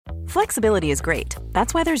Flexibility is great.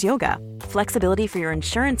 That's why there's yoga. Flexibility for your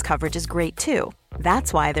insurance coverage is great too.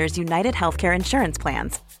 That's why there's United Healthcare Insurance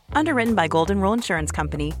Plans. Underwritten by Golden Rule Insurance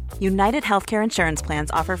Company, United Healthcare Insurance Plans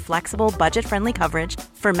offer flexible, budget-friendly coverage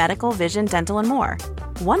for medical, vision, dental, and more.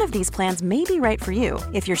 One of these plans may be right for you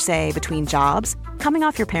if you're, say, between jobs, coming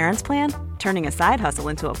off your parents' plan, turning a side hustle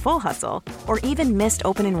into a full hustle, or even missed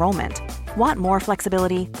open enrollment. Want more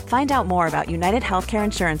flexibility? Find out more about United Healthcare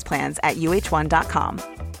Insurance Plans at uh1.com.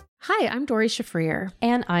 Hi, I'm Dori Shafrir.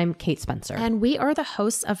 And I'm Kate Spencer. And we are the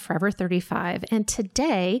hosts of Forever 35. And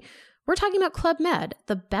today, we're talking about Club Med,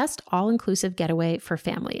 the best all-inclusive getaway for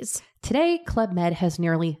families. Today, Club Med has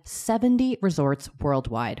nearly 70 resorts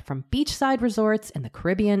worldwide, from beachside resorts in the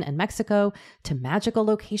Caribbean and Mexico, to magical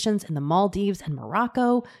locations in the Maldives and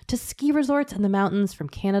Morocco, to ski resorts in the mountains from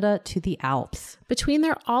Canada to the Alps. Between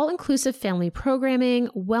their all-inclusive family programming,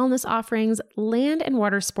 wellness offerings, land and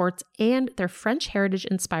water sports, and their French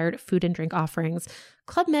heritage-inspired food and drink offerings,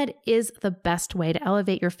 Club Med is the best way to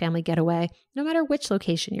elevate your family getaway, no matter which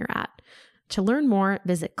location you're at. To learn more,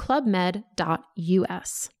 visit clubmed.us.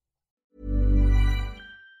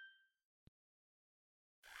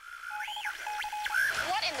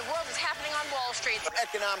 What in the world is happening on Wall Street?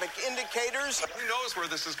 Economic indicators. Who knows where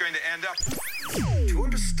this is going to end up? To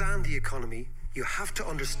understand the economy, you have to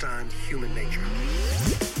understand human nature.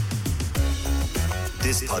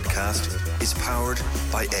 This podcast is powered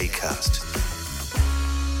by Acast.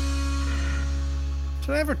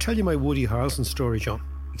 Did I ever tell you my Woody Harrelson story, John?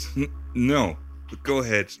 No, but go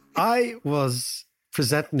ahead. I was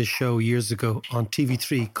presenting a show years ago on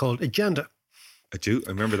TV3 called Agenda. I do, I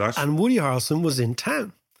remember that. And Woody Harrelson was in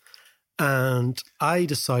town. And I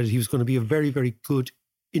decided he was going to be a very, very good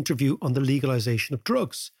interview on the legalization of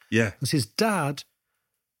drugs. Yeah. Because his dad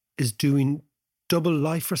is doing double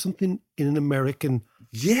life or something in an American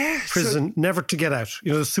prison, never to get out.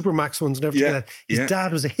 You know, the Supermax ones, never to get out. His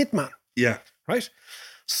dad was a hitman. Yeah. Right?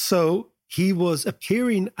 So he was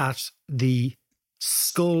appearing at the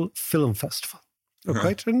Skull Film Festival.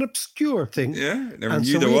 Right? An obscure thing. Yeah, never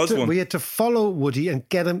knew there was one. We had to follow Woody and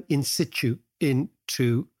get him in situ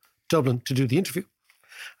into Dublin to do the interview.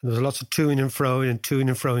 And there was lots of toing and froing and toing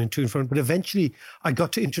and froing and toing and froing. But eventually I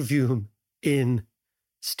got to interview him in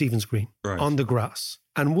Stephen's Green on the grass.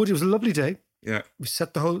 And Woody, it was a lovely day. Yeah. We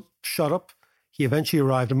set the whole shot up. He eventually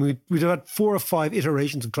arrived, and we'd had 4 or 5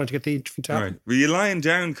 iterations of trying to get the interview to happen. Right. Were you lying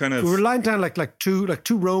down kind of? We were lying down like two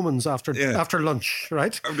Romans after lunch,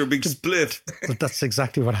 right? After a big split. But that's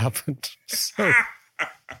exactly what happened.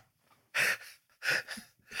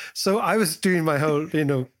 So I was doing my whole,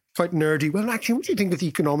 quite nerdy, well, actually, what do you think of the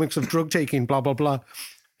economics of drug taking, blah, blah, blah.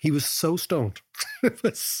 He was so stoned.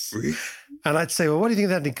 Really? And I'd say, well, what do you think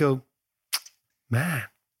of that? And he'd go, man,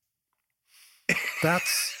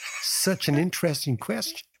 that's such an interesting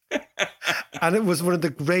question. And it was one of the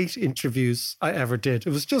great interviews I ever did. It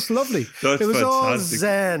was just lovely. That's it was fantastic. all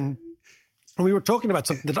zen. And we were talking about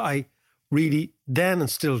something that I really then and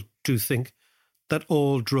still do think that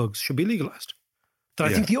all drugs should be legalized. That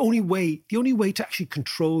I think the only way to actually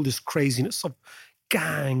control this craziness of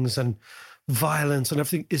gangs and violence and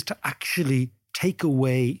everything is to actually take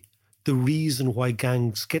away the reason why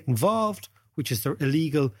gangs get involved, which is they're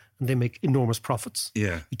illegal and they make enormous profits.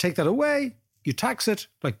 Yeah. You take that away, you tax it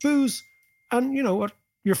like booze, and you know what?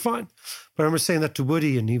 You're fine. But I remember saying that to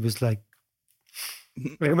Woody, and he was like,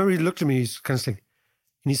 I remember he looked at me, he's kind of like,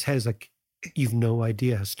 in his head, he's like, you've no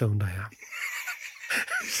idea how stoned I am.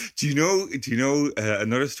 Do you know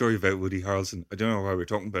another story about Woody Harrelson? I don't know why we're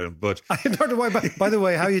talking about him, but I don't know why. By the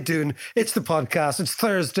way, how you doing? It's the podcast. It's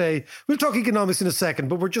Thursday. We'll talk economics in a second,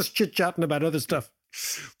 but we're just chit-chatting about other stuff.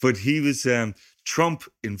 But he was, Trump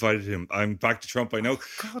invited him. I'm back to Trump, I know.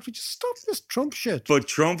 Oh God, we just stop this Trump shit. But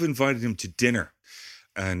Trump invited him to dinner,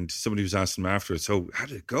 and somebody was asking him afterwards, so how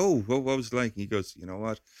did it go? What was it like? And he goes, you know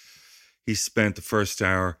what? He spent the first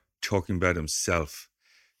hour talking about himself.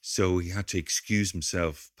 So he had to excuse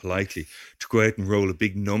himself politely to go out and roll a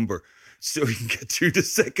big number so he can get through the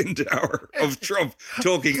second hour of Trump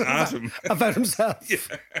talking at him. About himself. Yeah.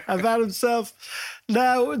 About himself.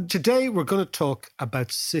 Now, today we're going to talk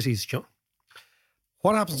about cities, John.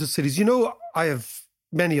 What happens to cities? You know, I have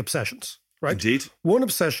many obsessions, right? Indeed. One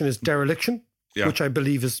obsession is dereliction, which I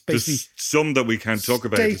believe is basically... There's some that we can't talk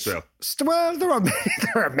about as well. Well, there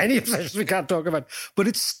are many obsessions we can't talk about, but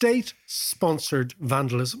it's state-sponsored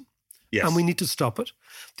vandalism. Yes. And we need to stop it.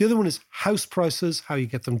 The other one is house prices, how you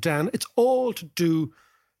get them down. It's all to do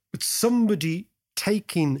with somebody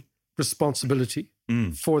taking responsibility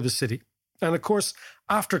for the city. And of course,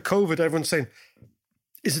 after COVID, everyone's saying,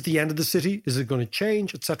 is it the end of the city? Is it going to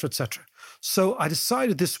change? Et cetera, et cetera. So I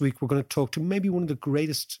decided this week we're going to talk to maybe one of the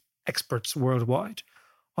greatest experts worldwide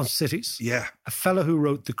on cities. Yeah. A fellow who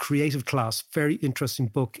wrote The Creative Class, very interesting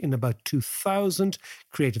book in about 2000,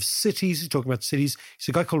 Creative Cities. He's talking about cities. He's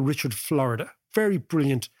a guy called Richard Florida, very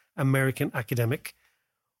brilliant American academic.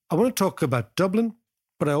 I want to talk about Dublin,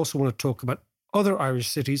 but I also want to talk about other Irish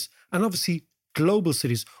cities and obviously global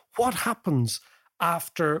cities. What happens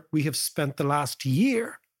after we have spent the last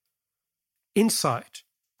year inside?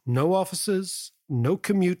 No offices, no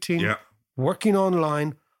commuting, working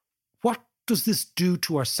online. What does this do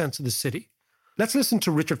to our sense of the city? Let's listen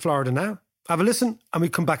to Richard Florida now. Have a listen and we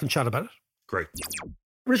come back and chat about it. Great.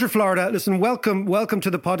 Richard Florida, listen, welcome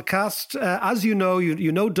to the podcast. As you know,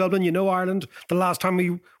 you know Dublin, you know Ireland. The last time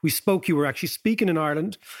we spoke, you were actually speaking in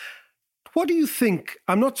Ireland. What do you think,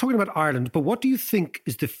 I'm not talking about Ireland, but what do you think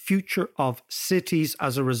is the future of cities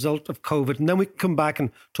as a result of COVID? And then we can come back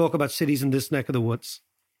and talk about cities in this neck of the woods.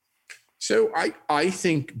 So I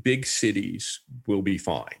think big cities will be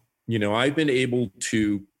fine. You know, I've been able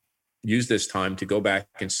to use this time to go back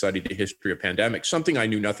and study the history of pandemics, something I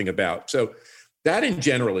knew nothing about. So that in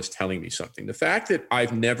general is telling me something. The fact that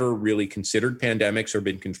I've never really considered pandemics or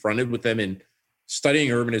been confronted with them in studying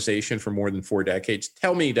urbanization for more than 4 decades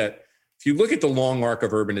tell me that if you look at the long arc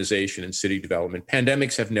of urbanization and city development,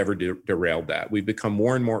 pandemics have never derailed that. We've become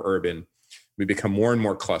more and more urban. We've become more and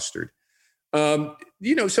more clustered.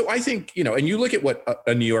 So I think, and you look at what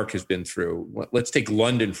New York has been through. Let's take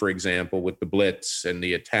London, for example, with the Blitz and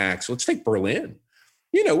the attacks. Let's take Berlin,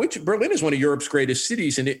 which Berlin is one of Europe's greatest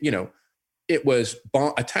cities. And it was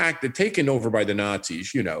attacked, taken over by the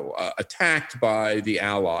Nazis, attacked by the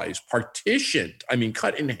Allies, partitioned,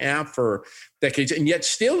 cut in half for decades, and yet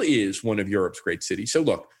still is one of Europe's great cities. So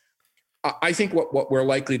look, I think what we're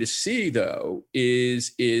likely to see, though,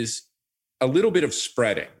 is a little bit of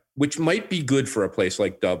spreading, which might be good for a place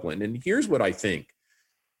like Dublin. And here's what I think.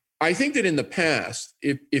 I think that in the past,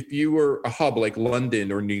 if you were a hub like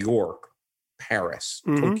London or New York, Paris,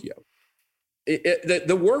 Tokyo,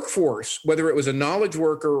 the workforce, whether it was a knowledge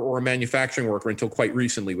worker or a manufacturing worker until quite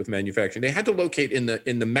recently with manufacturing, they had to locate in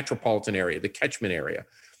the metropolitan area, the catchment area.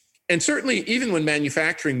 And certainly even when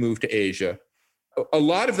manufacturing moved to Asia, a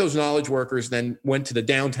lot of those knowledge workers then went to the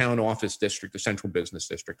downtown office district, the central business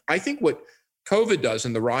district. I think what COVID does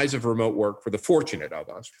and the rise of remote work for the fortunate of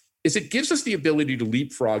us is it gives us the ability to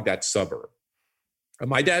leapfrog that suburb.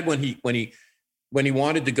 My dad, when he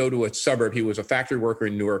wanted to go to a suburb, he was a factory worker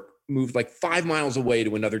in Newark, moved like 5 miles away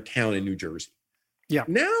to another town in New Jersey. Yeah.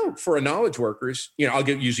 Now for a knowledge workers, I'll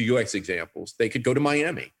use US examples. They could go to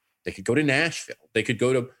Miami. They could go to Nashville. They could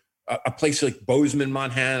go to a place like Bozeman,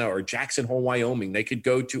 Montana, or Jackson Hole, Wyoming. They could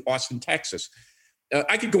go to Austin, Texas.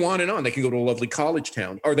 I could go on and on. They can go to a lovely college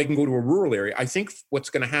town, or they can go to a rural area. I think what's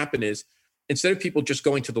going to happen is instead of people just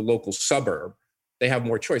going to the local suburb, they have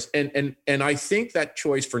more choice. And I think that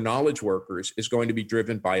choice for knowledge workers is going to be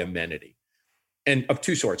driven by amenity, and of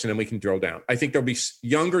two sorts, and then we can drill down. I think there'll be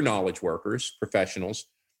younger knowledge workers, professionals,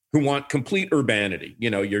 who want complete urbanity.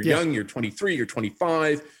 You're young, you're 23, you're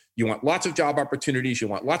 25, you want lots of job opportunities, you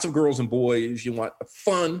want lots of girls and boys, you want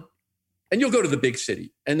fun, and you'll go to the big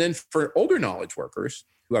city. And then for older knowledge workers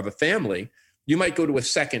who have a family, you might go to a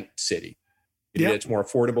second city. It's more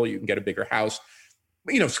affordable, you can get a bigger house.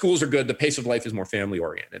 Schools are good, the pace of life is more family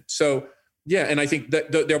oriented. So yeah, and I think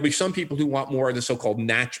that there'll be some people who want more of the so-called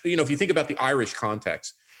natural, if you think about the Irish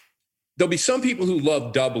context, there'll be some people who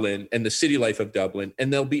love Dublin and the city life of Dublin,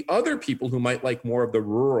 and there'll be other people who might like more of the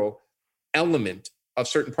rural element of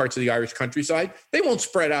certain parts of the Irish countryside. They won't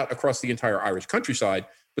spread out across the entire Irish countryside,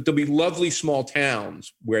 but there'll be lovely small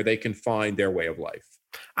towns where they can find their way of life.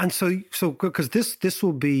 And so because this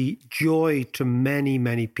will be joy to many,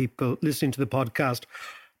 many people listening to the podcast,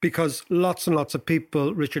 because lots and lots of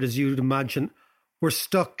people, Richard, as you'd imagine, were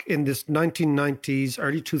stuck in this 1990s,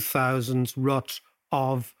 early 2000s rut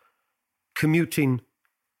of commuting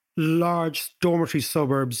large dormitory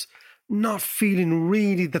suburbs, not feeling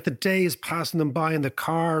really that the day is passing them by in the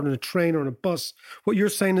car or in a train or in a bus. What you're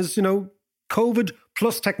saying is, COVID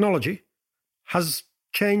plus technology has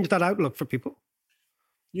changed that outlook for people.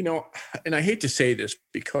 And I hate to say this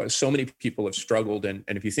because so many people have struggled. And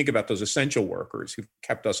if you think about those essential workers who've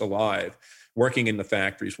kept us alive, working in the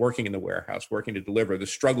factories, working in the warehouse, working to deliver, the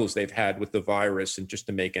struggles they've had with the virus and just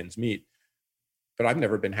to make ends meet. But I've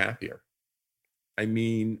never been happier. I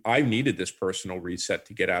needed this personal reset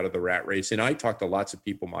to get out of the rat race. And I talked to lots of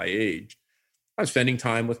people my age. I'm spending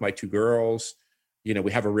time with my 2 girls.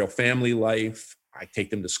 We have a real family life. I take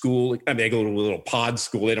them to school. They go to a little pod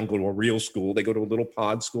school. They don't go to a real school. They go to a little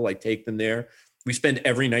pod school. I take them there. We spend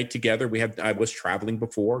every night together. I was traveling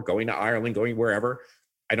before, going to Ireland, going wherever.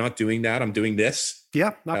 I'm not doing that. I'm doing this.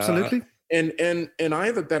 Yeah, absolutely. And I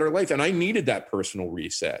have a better life. And I needed that personal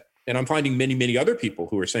reset. And I'm finding many, many other people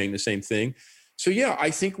who are saying the same thing. So yeah, I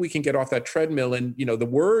think we can get off that treadmill. And, you know, the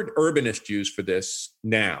word urbanist used for this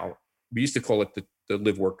now, we used to call it the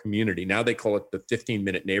live work community. Now they call it the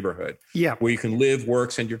 15-minute neighborhood, where you can live,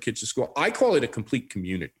 work, send your kids to school. I call it a complete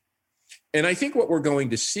community. And I think what we're going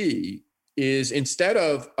to see is, instead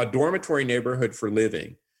of a dormitory neighborhood for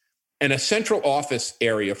living and a central office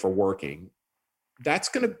area for working, that's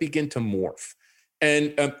going to begin to morph.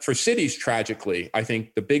 And for cities, tragically, I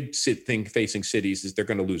think the big thing facing cities is they're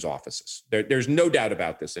going to lose offices. There's no doubt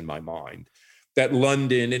about this in my mind, that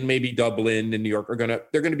London and maybe Dublin and New York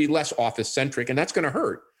they're going to be less office centric, and that's going to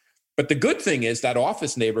hurt. But the good thing is that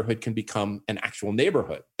office neighborhood can become an actual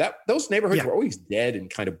neighborhood. Those neighborhoods were always dead and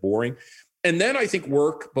kind of boring. And then I think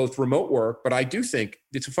work, both remote work, but I do think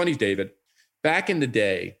it's funny, David, back in the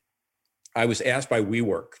day, I was asked by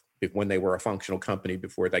WeWork, when they were a functional company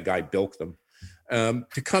before that guy bilked them,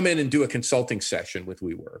 to come in and do a consulting session with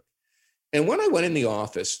WeWork. And when I went in the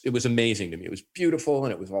office, it was amazing to me. It was beautiful,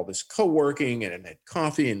 and it was all this co-working, and it had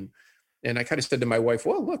coffee. And I kind of said to my wife,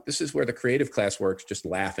 well, look, this is where the creative class works, just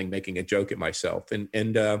laughing, making a joke at myself. And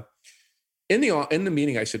in the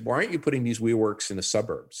meeting, I said, why aren't you putting these WeWorks in the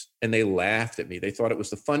suburbs? And they laughed at me. They thought it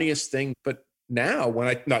was the funniest thing. But now when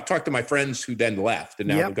I talked to my friends who then left and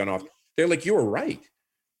now have gone off, they're like, you were right.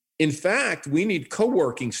 In fact, we need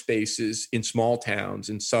co-working spaces in small towns,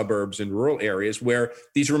 in suburbs, in rural areas where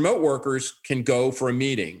these remote workers can go for a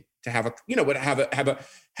meeting to have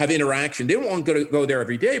interaction. They don't want to go there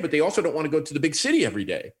every day, but they also don't want to go to the big city every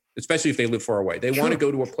day, especially if they live far away. They want to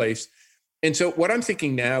go to a place. And so what I'm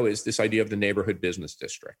thinking now is this idea of the neighborhood business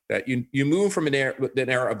district, that you move from an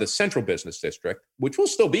era of the central business district, which will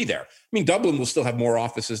still be there. I mean, Dublin will still have more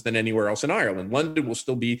offices than anywhere else in Ireland. London will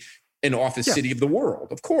still be an office city of the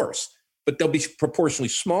world, of course, but they'll be proportionally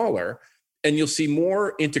smaller. And you'll see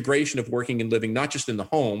more integration of working and living, not just in the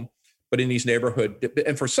home, but in these neighborhoods.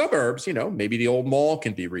 And for suburbs, maybe the old mall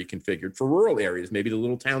can be reconfigured. For rural areas, maybe the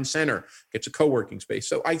little town center gets a co-working space.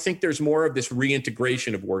 So I think there's more of this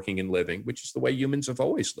reintegration of working and living, which is the way humans have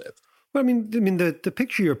always lived. Well, I mean, the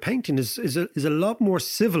picture you're painting is a lot more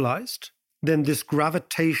civilized than this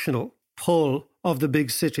gravitational pull of the big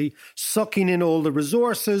city, sucking in all the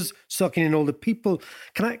resources, sucking in all the people.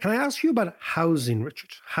 Can I ask you about housing, Richard?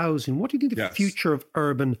 Housing. What do you think the future of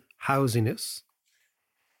urban housing is?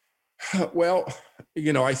 Well,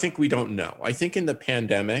 I think we don't know. I think in the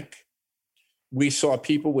pandemic, we saw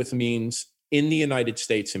people with means in the United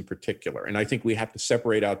States in particular. And I think we have to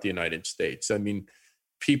separate out the United States. I mean,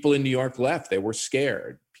 people in New York left. They were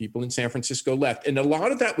scared. People in San Francisco left. And a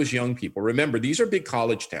lot of that was young people. Remember, these are big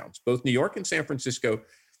college towns. Both New York and San Francisco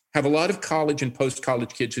have a lot of college and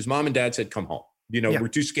post-college kids whose mom and dad said, come home. We're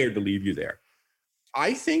too scared to leave you there.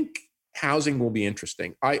 I think housing will be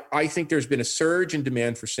interesting. I think there's been a surge in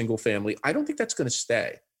demand for single family. I don't think that's going to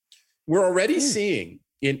stay. We're already seeing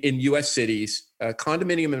in U.S. cities,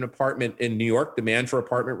 condominium and apartment in New York, demand for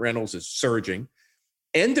apartment rentals is surging.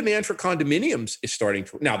 And demand for condominiums is starting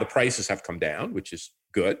to. Now, the prices have come down, which is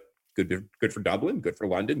good for Dublin, good for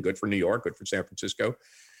London, good for New York, good for San Francisco.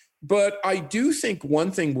 But I do think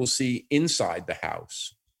one thing we'll see inside the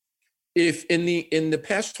house, if in the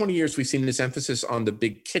past 20 years, we've seen this emphasis on the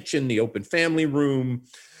big kitchen, the open family room,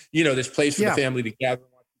 this place for the family to gather.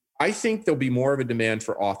 I think there'll be more of a demand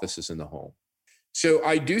for offices in the home. So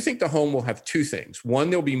I do think the home will have two things. One,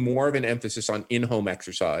 there'll be more of an emphasis on in-home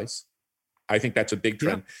exercise. I think that's a big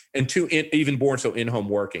trend. Yeah. And two, even more so in-home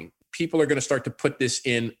working. People are going to start to put this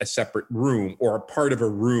in a separate room or a part of a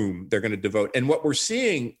room they're going to devote. And what we're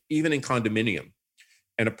seeing, even in condominium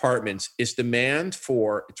and apartments, is demand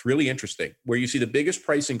for, it's really interesting, where you see the biggest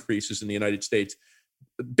price increases in the United States,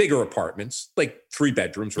 bigger apartments, like 3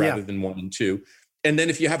 bedrooms rather than 1 and 2. And then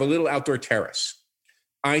if you have a little outdoor terrace,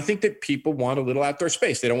 I think that people want a little outdoor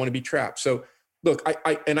space. They don't want to be trapped. So look,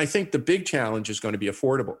 I think the big challenge is going to be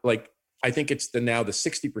affordable. I think it's now the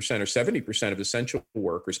 60% or 70% of essential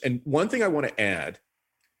workers. And one thing I want to add,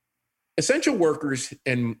 essential workers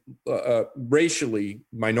and racially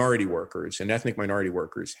minority workers and ethnic minority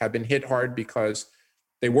workers have been hit hard because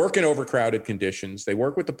they work in overcrowded conditions. They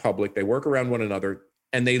work with the public. They work around one another,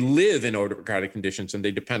 and they live in overcrowded conditions, and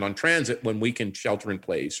they depend on transit when we can shelter in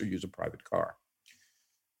place or use a private car.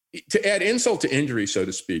 To add insult to injury, so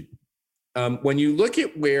to speak, when you look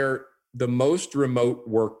at where the most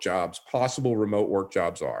possible remote work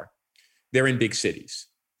jobs are, they're in big cities.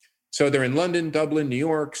 So they're in London, Dublin, New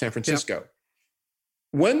York, San Francisco. Yep.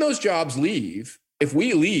 When those jobs leave, if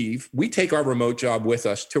we leave, we take our remote job with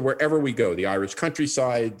us to wherever we go, the Irish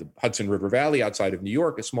countryside, the Hudson River Valley outside of New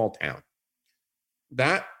York, a small town.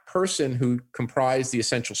 That person who comprised the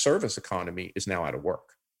essential service economy is now out of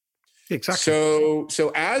work. Exactly.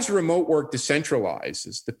 So as remote work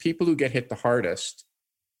decentralizes, the people who get hit the hardest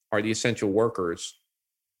are the essential workers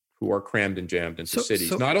who are crammed and jammed into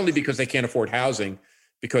cities, not only because they can't afford housing,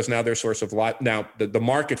 because now their source of the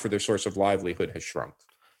market for their source of livelihood has shrunk.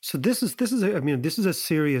 So this is a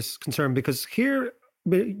serious concern, because here,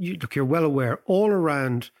 you're well aware, all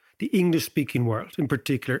around the English-speaking world in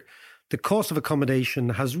particular, the cost of accommodation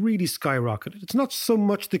has really skyrocketed. It's not so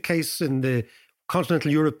much the case in the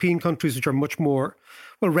continental European countries, which are much more,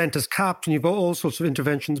 rent is capped and you've all sorts of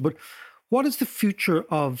interventions. But what is the future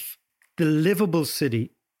of the livable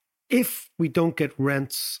city if we don't get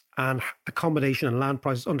rents and accommodation and land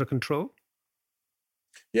prices under control?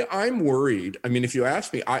 Yeah, I'm worried. I mean, if you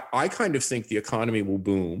ask me, I kind of think the economy will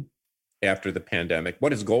boom after the pandemic.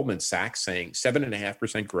 What is Goldman Sachs saying?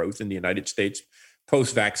 7.5% growth in the United States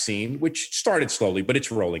post-vaccine, which started slowly, but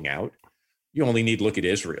it's rolling out. You only need to look at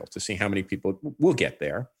Israel to see how many people will get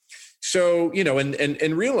there. So,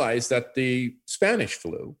 and realize that the Spanish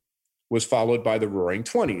flu was followed by the Roaring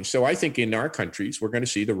 20s. So I think in our countries, we're going to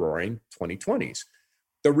see the Roaring 2020s.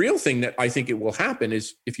 The real thing that I think it will happen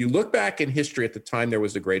is, if you look back in history at the time there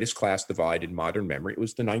was the greatest class divide in modern memory, it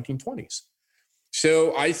was the 1920s.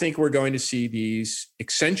 So I think we're going to see these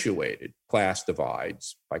accentuated class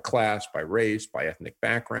divides by class, by race, by ethnic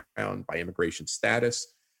background, by immigration status.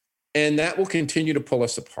 And that will continue to pull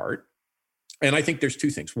us apart. And I think there's two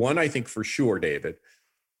things. One, I think for sure, David,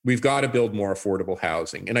 we've got to build more affordable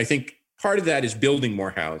housing. And I think part of that is building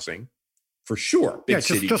more housing, for sure.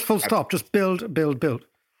 Just full stop. Just build.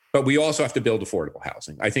 But we also have to build affordable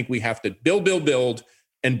housing. I think we have to build,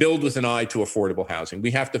 and build with an eye to affordable housing.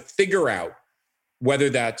 We have to figure out whether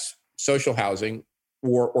that's social housing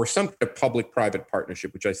or some kind of public-private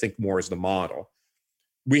partnership, which I think more is the model.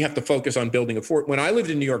 We have to focus on building When I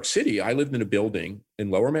lived in New York City, I lived in a building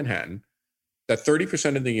in Lower Manhattan that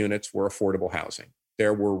 30% of the units were affordable housing.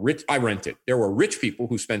 There were I rented. There were rich people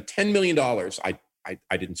who spent $10 million.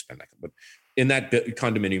 I didn't spend that, but in that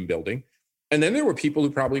condominium building. And then there were people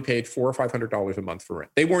who probably paid $400 or $500 a month for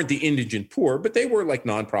rent. They weren't the indigent poor, but they were like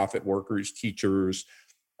nonprofit workers, teachers,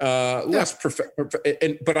 but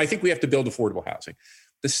I think we have to build affordable housing.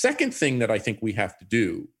 The second thing that I think we have to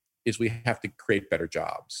do is we have to create better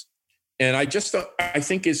jobs. And I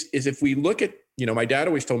think is if we look at, my dad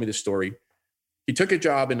always told me this story. He took a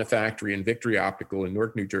job in a factory in Victory Optical in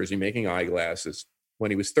Newark, New Jersey, making eyeglasses. When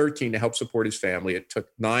he was 13, to help support his family, it took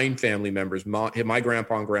 9 family members, my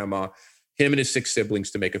grandpa and grandma, him and his 6 siblings,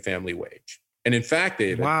 to make a family wage. And in fact,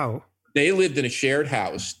 David, wow, they lived in a shared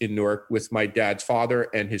house in Newark with my dad's father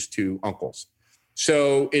and his 2 uncles.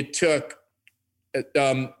 So it took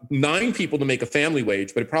 9 people to make a family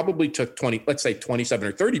wage, but it probably took 27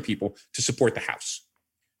 or 30 people to support the house.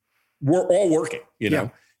 We're all working, Yeah.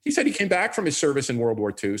 He said he came back from his service in World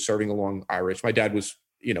War II, serving along Irish. My dad was,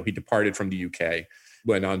 he departed from the UK,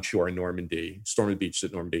 went on shore in Normandy, stormed the beaches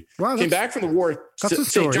at Normandy. Wow, came back from the war, that's a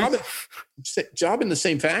story. Job in the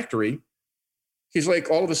same factory. He's like,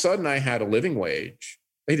 all of a sudden I had a living wage.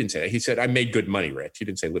 He didn't say that. He said, I made good money, Rich. He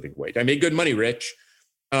didn't say living wage. I made good money, Rich.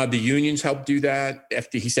 The unions helped do that.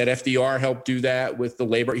 He said FDR helped do that with the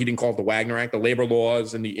labor. He didn't call it the Wagner Act, the labor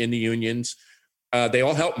laws in the unions. They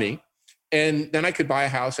all helped me. And then I could buy a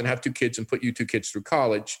house and have 2 kids and put you 2 kids through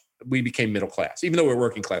college. We became middle class. Even though we're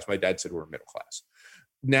working class, my dad said we're middle class.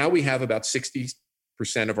 Now we have about 60%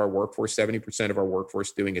 of our workforce, 70% of our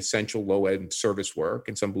workforce doing essential low-end service work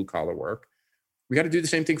and some blue-collar work. We got to do the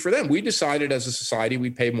same thing for them. We decided as a society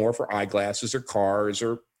we'd pay more for eyeglasses or cars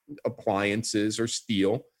or appliances or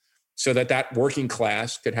steel so that working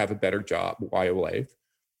class could have a better job while life.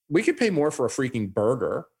 We could pay more for a freaking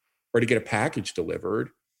burger or to get a package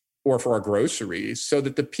delivered or for our groceries so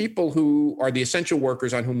that the people who are the essential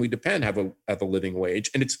workers on whom we depend have a living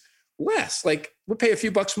wage. And it's less. Like, we'll pay a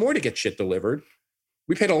few bucks more to get shit delivered.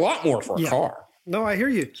 We paid a lot more for a car. No, I hear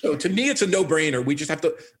you. So to me, it's a no-brainer. We just have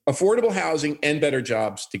to affordable housing and better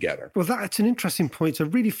jobs together. Well, that's an interesting point. It's a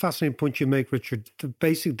really fascinating point you make, Richard.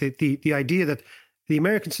 The idea that the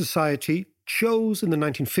American society chose in the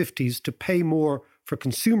 1950s to pay more for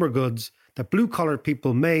consumer goods that blue-collar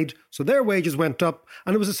people made, so their wages went up,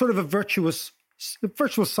 and it was a sort of a virtuous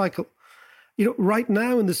cycle. Right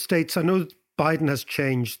now in the States, I know Biden has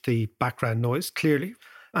changed the background noise, clearly.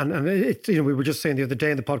 And it, we were just saying the other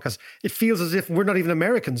day in the podcast, it feels as if we're not even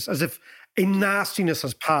Americans, as if a nastiness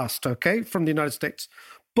has passed, from the United States.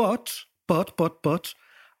 But,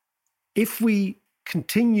 if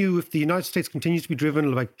the United States continues to be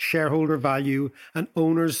driven by shareholder value and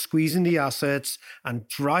owners squeezing the assets and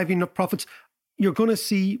driving up profits, you're going to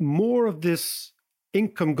see more of this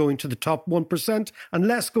income going to the top 1% and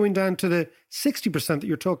less going down to the 60% that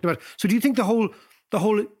you're talking about. So do you think the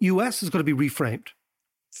whole US is going to be reframed?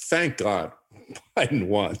 Thank God Biden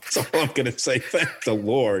won. That's all I'm going to say. Thank the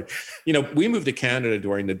Lord. We moved to Canada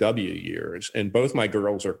during the W years, and both my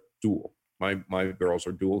girls are dual. My girls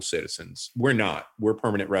are dual citizens. We're not. We're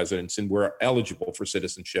permanent residents, and we're eligible for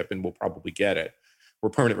citizenship, and we'll probably get it. We're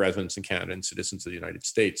permanent residents in Canada and citizens of the United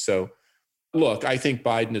States. So, look, I think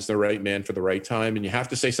Biden is the right man for the right time, and you have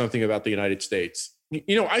to say something about the United States.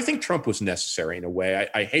 I think Trump was necessary in a way.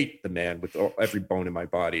 I hate the man with every bone in my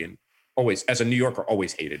body, and always, as a New Yorker,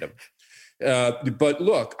 always hated him. But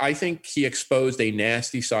look, I think he exposed a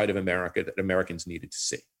nasty side of America that Americans needed to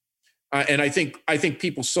see. And I think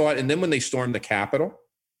people saw it. And then when they stormed the Capitol,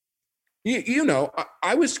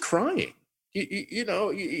 I was crying.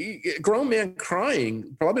 A grown man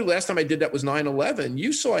crying. Probably the last time I did that was 9/11.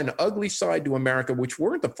 You saw an ugly side to America, which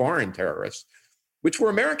weren't the foreign terrorists, which were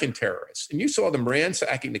American terrorists. And you saw them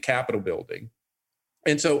ransacking the Capitol building.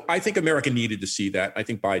 And so I think America needed to see that. I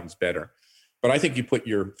think Biden's better. But I think you put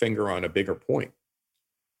your finger on a bigger point.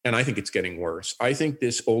 And I think it's getting worse. I think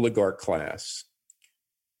this oligarch class,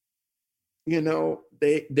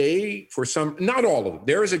 they for some, not all of them,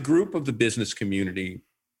 there is a group of the business community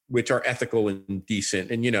which are ethical and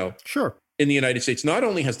decent. And, sure, in the United States, not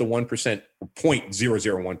only has the 1%,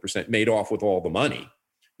 0.001% made off with all the money,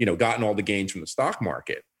 gotten all the gains from the stock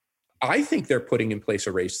market. I think they're putting in place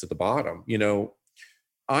a race to the bottom.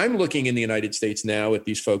 I'm looking in the United States now at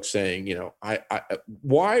these folks saying,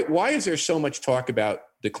 why is there so much talk about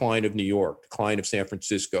decline of New York, decline of San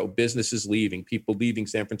Francisco, businesses leaving, people leaving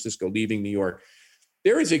San Francisco, leaving New York?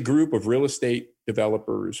 There is a group of real estate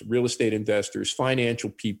developers, real estate investors, financial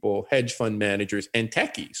people, hedge fund managers, and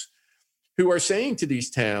techies who are saying to these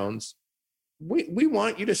towns, we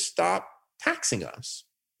want you to stop taxing us.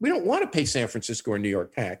 We don't want to pay San Francisco or New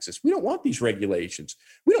York taxes. We don't want these regulations.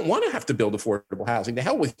 We don't want to have to build affordable housing. To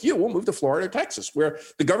hell with you. We'll move to Florida or Texas, where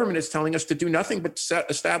the government is telling us to do nothing but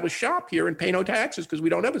establish shop here and pay no taxes because we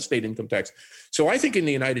don't have a state income tax. So I think in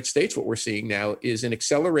the United States, what we're seeing now is an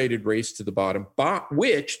accelerated race to the bottom,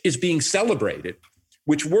 which is being celebrated,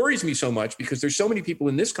 which worries me so much because there's so many people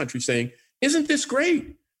in this country saying, isn't this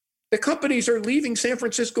great? The companies are leaving San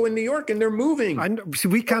Francisco and New York and they're moving. See,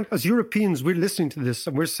 we can't, as Europeans, we're listening to this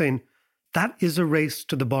and we're saying that is a race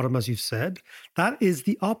to the bottom, as you've said. That is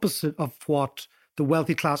the opposite of what the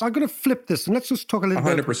wealthy class. I'm going to flip this and let's just talk a little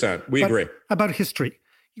 100%. We agree. About history.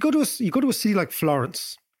 You go to a city like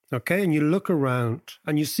Florence, okay, and you look around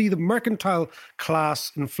and you see the mercantile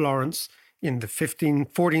class in Florence in the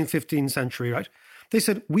 14th, 15th century, right? They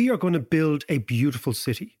said, we are going to build a beautiful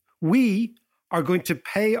city. We are going to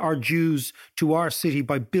pay our dues to our city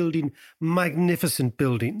by building magnificent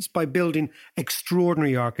buildings, by building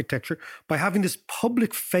extraordinary architecture, by having this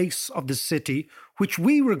public face of the city, which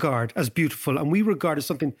we regard as beautiful and we regard as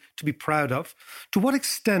something to be proud of. To what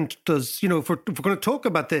extent does, if we're going to talk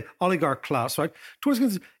about the oligarch class, right? To what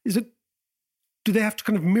extent do they have to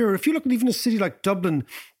kind of mirror? If you look at even a city like Dublin,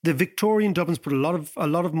 the Victorian Dublin's put a lot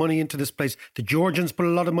of money into this place. The Georgians put a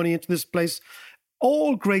lot of money into this place.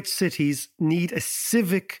 All great cities need a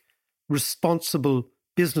civic, responsible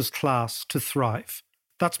business class to thrive.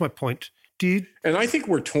 That's my point. And I think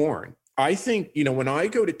we're torn. I think, when I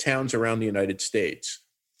go to towns around the United States,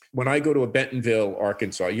 when I go to a Bentonville,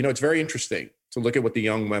 Arkansas, it's very interesting to look at what the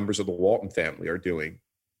young members of the Walton family are doing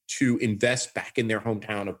to invest back in their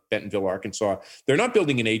hometown of Bentonville, Arkansas. They're not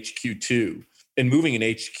building an HQ2 and moving an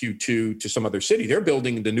HQ2 to some other city. They're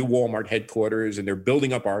building the new Walmart headquarters and they're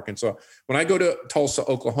building up Arkansas. When I go to Tulsa,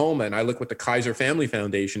 Oklahoma, and I look what the Kaiser Family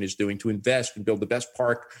Foundation is doing to invest and build the best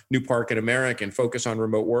new park in America and focus on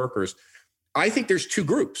remote workers, I think there's two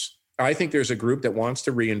groups. I think there's a group that wants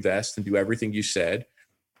to reinvest and do everything you said.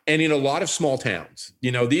 And in a lot of small towns,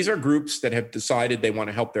 these are groups that have decided they want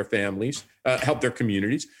to help their families, help their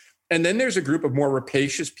communities. And then there's a group of more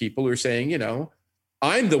rapacious people who are saying,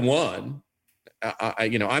 I'm the one.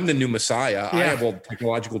 I'm the new Messiah. Yeah. I have all the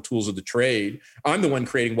technological tools of the trade. I'm the one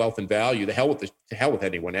creating wealth and value. To hell with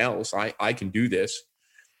anyone else. I can do this.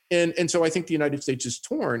 And so I think the United States is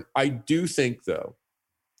torn. I do think, though,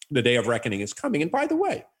 the day of reckoning is coming. And by the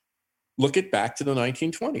way, look back to the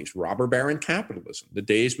 1920s, robber baron capitalism, the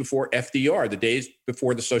days before FDR, the days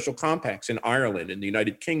before the social compacts in Ireland, in the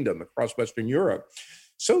United Kingdom, across Western Europe.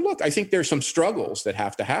 So look, I think there's some struggles that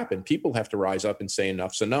have to happen. People have to rise up and say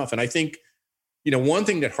enough's enough. And I think one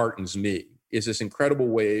thing that heartens me is this incredible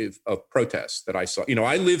wave of protests that I saw.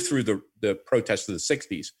 I lived through the protests of the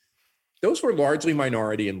 60s. Those were largely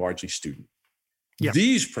minority and largely student. Yeah.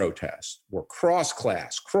 These protests were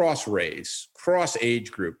cross-class, cross-race,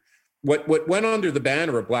 cross-age group. What went under the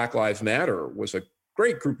banner of Black Lives Matter was a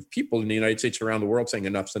great group of people in the United States and around the world saying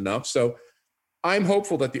enough's enough. So I'm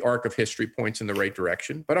hopeful that the arc of history points in the right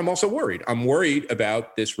direction, but I'm also worried. I'm worried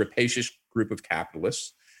about this rapacious group of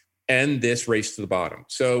capitalists and this race to the bottom.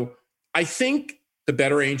 So I think the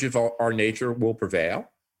better angel of our nature will prevail,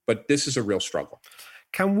 but this is a real struggle.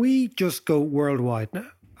 Can we just go worldwide now?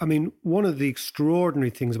 I mean, one of the extraordinary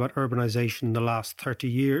things about urbanization in the last 30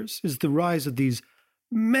 years is the rise of these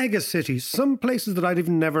mega cities, some places that I'd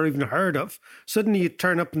never even heard of. Suddenly you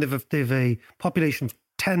turn up and they've a population of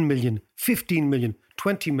 10 million, 15 million,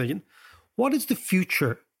 20 million. What is the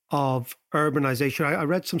future of urbanization? I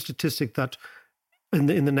read some statistic that in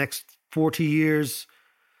the next 40 years,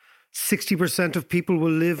 60% of people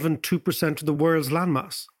will live in 2% of the world's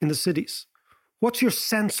landmass in the cities. What's your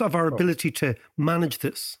sense of our ability to manage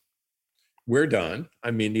this? We're done.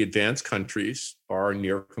 I mean, the advanced countries are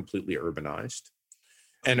near completely urbanized.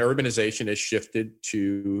 And urbanization has shifted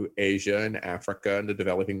to Asia and Africa and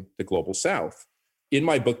the global South. In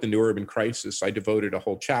my book, The New Urban Crisis, I devoted a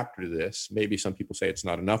whole chapter to this. Maybe some people say it's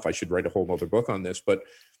not enough. I should write a whole other book on this. But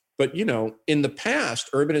you know, in the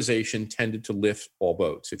past, urbanization tended to lift all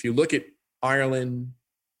boats. If you look at Ireland,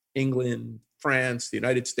 England, France, the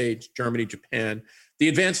United States, Germany, Japan, the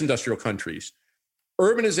advanced industrial countries,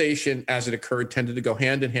 urbanization as it occurred tended to go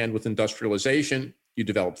hand in hand with industrialization. You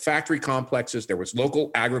developed factory complexes. There was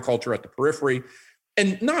local agriculture at the periphery.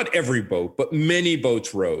 And not every boat, but many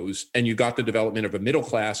boats rose. And you got the development of a middle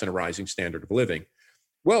class and a rising standard of living.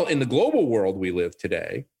 Well, in the global world we live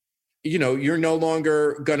today, you know, you're no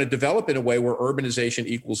longer going to develop in a way where urbanization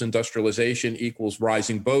equals industrialization equals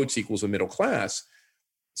rising boats equals a middle class.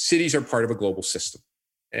 Cities are part of a global system.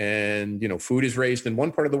 And, you know, food is raised in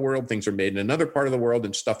one part of the world, things are made in another part of the world,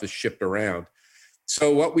 and stuff is shipped around.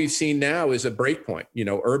 So what we've seen now is a breakpoint. You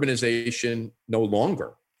know, urbanization no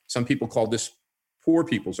longer. Some people call this poor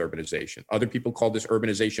people's urbanization. Other people call this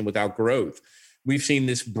urbanization without growth. We've seen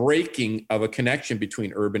this breaking of a connection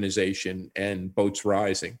between urbanization and boats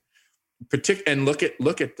rising. And look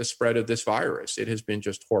at the spread of this virus. It has been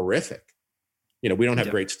just horrific. You know, we don't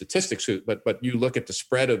have great statistics, but you look at the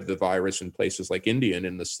spread of the virus in places like India and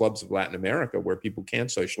in the slums of Latin America where people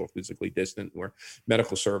can't social or physically distant, where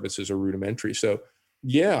medical services are rudimentary. So,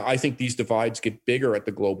 yeah, I think these divides get bigger at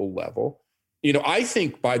the global level. You know, I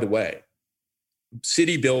think, by the way,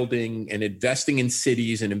 city building and investing in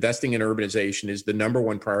cities and investing in urbanization is the number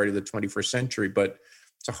one priority of the 21st century, but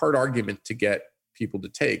it's a hard argument to get people to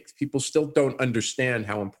take. People still don't understand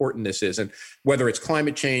how important this is. And whether it's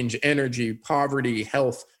climate change, energy, poverty,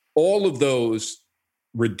 health, all of those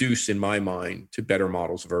reduce, in my mind, to better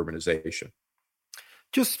models of urbanization.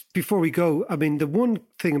 Just before we go, I mean, the one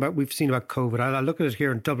thing we've seen about COVID, I look at it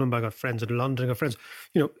here in Dublin, but I got friends in London, I got friends,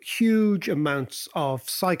 you know, huge amounts of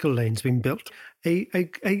cycle lanes being built.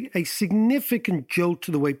 A significant jolt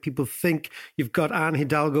to the way people think. You've got Anne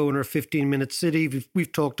Hidalgo in her 15-minute city.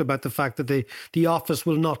 We've talked about the fact that the office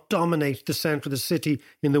will not dominate the centre of the city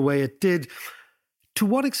in the way it did. To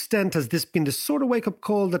what extent has this been the sort of wake-up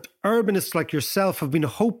call that urbanists like yourself have been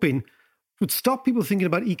hoping would stop people thinking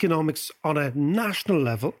about economics on a national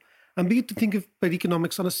level and begin to think about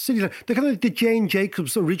economics on a city level? They're kind of like the Jane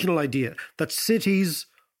Jacobs original idea that cities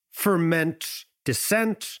ferment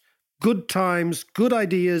dissent, good times, good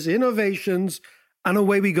ideas, innovations, and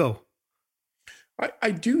away we go. I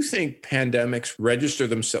do think pandemics register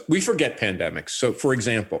themselves. We forget pandemics. So, for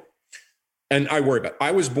example, and I worry about it. I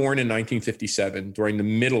was born in 1957 during the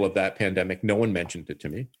middle of that pandemic. No one mentioned it to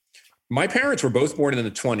me. My parents were both born in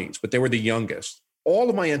the 1920s, but they were the youngest. All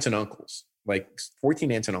of my aunts and uncles, like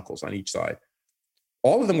 14 aunts and uncles on each side,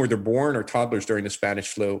 all of them were either born or toddlers during the Spanish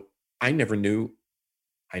flu. I never knew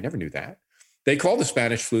that. They call the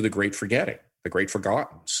Spanish flu the Great Forgetting, the Great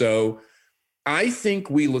Forgotten. So I think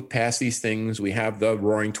we look past these things. We have the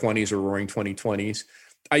Roaring 20s or Roaring 2020s.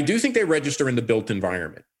 I do think they register in the built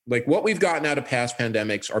environment. Like what we've gotten out of past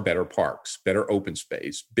pandemics are better parks, better open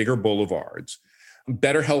space, bigger boulevards,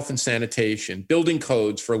 better health and sanitation, building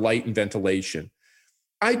codes for light and ventilation.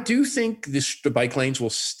 I do think the bike lanes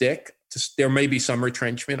will stick. There may be some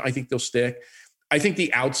retrenchment. I think they'll stick. I think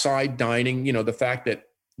the outside dining, you know, the fact that,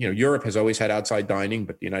 you know, Europe has always had outside dining,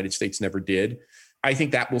 but the United States never did. I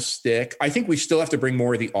think that will stick. I think we still have to bring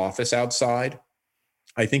more of the office outside.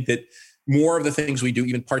 I think that more of the things we do,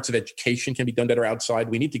 even parts of education, can be done better outside.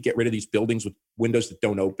 We need to get rid of these buildings with windows that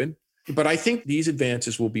don't open. But I think these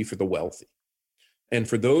advances will be for the wealthy. And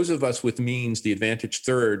for those of us with means, the advantaged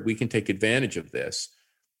third, we can take advantage of this.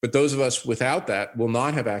 But those of us without that will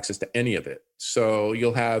not have access to any of it. So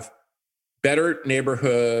you'll have better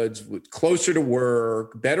neighborhoods, closer to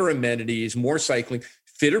work, better amenities, more cycling,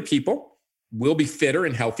 fitter people will be fitter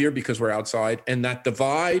and healthier because we're outside, and that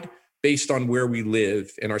divide based on where we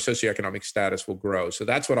live and our socioeconomic status will grow. So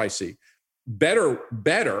that's what I see.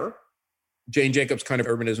 Better, Jane Jacobs kind of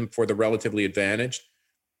urbanism for the relatively advantaged,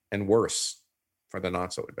 and worse for the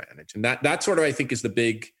not so advantaged. And that sort of, I think, is the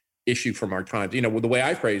big issue from our times. You know, the way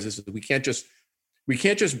I phrase this is we can't just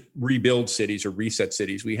rebuild cities or reset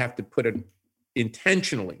cities. We have to put it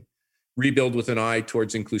intentionally rebuild with an eye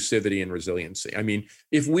towards inclusivity and resiliency. I mean,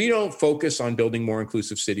 if we don't focus on building more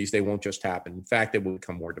inclusive cities, they won't just happen. In fact, they will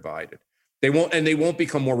become more divided. They won't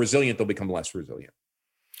become more resilient. They'll become less resilient.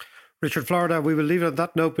 Richard Florida, we will leave it on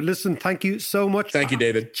that note. But listen, thank you so much. Thank you,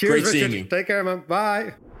 David. Cheers, Great Richard. seeing you. Take care, man.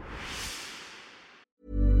 Bye.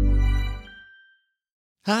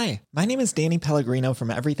 Hi, my name is Danny Pellegrino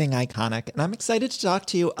from Everything Iconic, and I'm excited to talk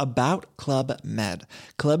to you about Club Med.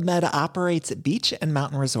 Club Med operates beach and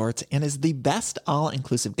mountain resorts and is the best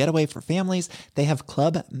all-inclusive getaway for families. They have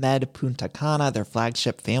Club Med Punta Cana, their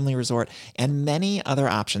flagship family resort, and many other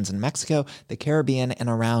options in Mexico, the Caribbean, and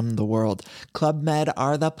around the world. Club Med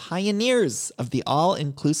are the pioneers of the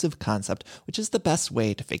all-inclusive concept, which is the best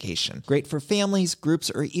way to vacation. Great for families,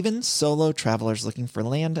 groups, or even solo travelers looking for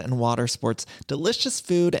land and water sports, delicious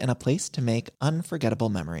food, and a place to make unforgettable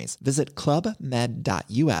memories. Visit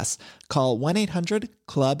clubmed.us, call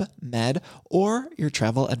 1-800-CLUB-MED, or your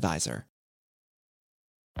travel advisor.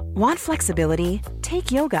 Want flexibility?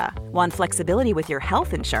 Take yoga. Want flexibility with your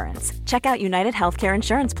health insurance? Check out United Healthcare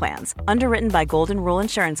Insurance Plans. Underwritten by Golden Rule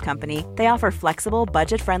Insurance Company, they offer flexible,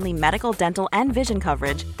 budget-friendly medical, dental, and vision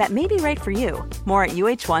coverage that may be right for you. More at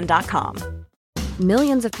uh1.com.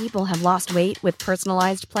 Millions of people have lost weight with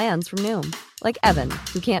personalized plans from Noom. Like Evan,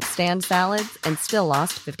 who can't stand salads and still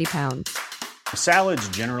lost 50 pounds. Salads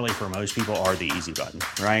generally for most people are the easy button,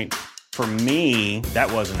 right? For me,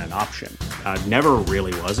 that wasn't an option. I never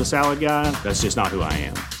really was a salad guy. That's just not who I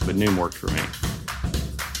am. But Noom worked for me.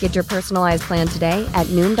 Get your personalized plan today at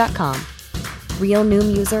Noom.com. Real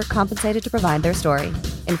Noom user compensated to provide their story.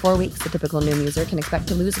 In 4 weeks, the typical Noom user can expect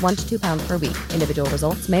to lose 1 to 2 pounds per week. Individual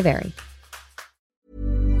results may vary.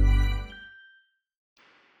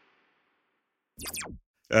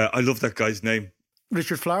 I love that guy's name.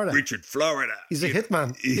 Richard Florida. Richard Florida. He's a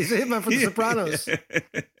hitman. He's a hitman for The Sopranos.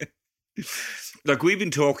 Like, we've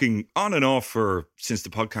been talking on and off since the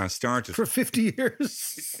podcast started. For 50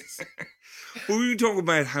 years. Well, we were talking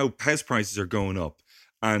about how house prices are going up.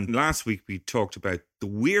 And last week we talked about the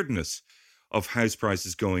weirdness of house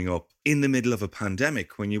prices going up in the middle of a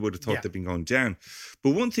pandemic when you would have thought they'd been going down.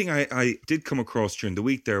 But one thing I did come across during the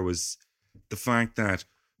week there was the fact that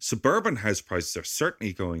suburban house prices are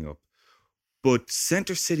certainly going up, but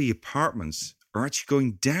centre city apartments are actually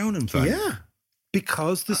going down in value. Yeah,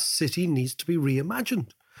 because the city needs to be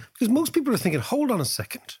reimagined. Because most people are thinking, hold on a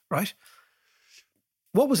second, right?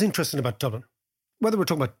 What was interesting about Dublin? Whether we're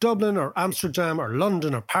talking about Dublin or Amsterdam or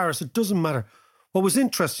London or Paris, it doesn't matter. What was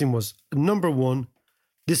interesting was, number one,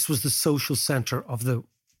 this was the social centre of the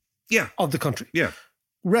country. Yeah.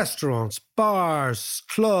 Restaurants, bars,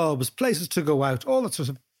 clubs, places to go out, all that sort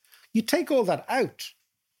of. You take all that out,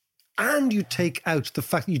 and you take out the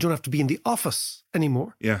fact that you don't have to be in the office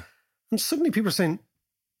anymore. Yeah. And suddenly people are saying, a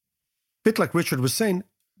bit like Richard was saying,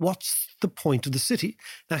 what's the point of the city?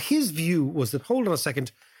 Now, his view was that, hold on a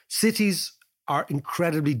second, cities are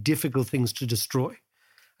incredibly difficult things to destroy,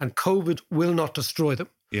 and COVID will not destroy them.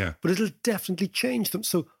 Yeah. But it'll definitely change them.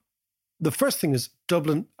 So the first thing is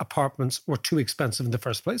Dublin apartments were too expensive in the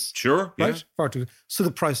first place. Sure. Right? Yeah. Far too. So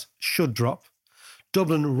the price should drop.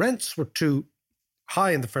 Dublin rents were too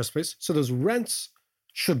high in the first place. So those rents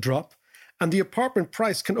should drop. And the apartment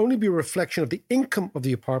price can only be a reflection of the income of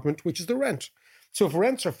the apartment, which is the rent. So if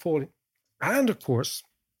rents are falling, and of course,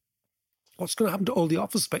 what's going to happen to all the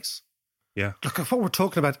office space? Yeah. Look, what we're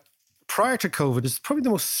talking about prior to COVID is probably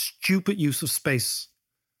the most stupid use of space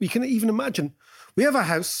we can even imagine. We have a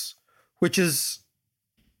house which is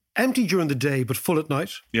empty during the day but full at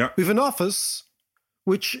night. Yeah. We have an office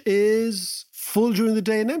which is full during the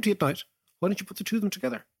day and empty at night. Why don't you put the two of them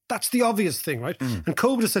together? That's the obvious thing, right? And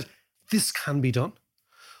COVID has said, this can be done.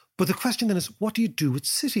 But the question then is, what do you do with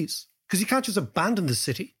cities? Because you can't just abandon the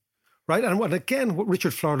city, right? And what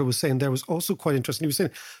Richard Florida was saying there was also quite interesting. He was saying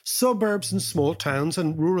suburbs and small towns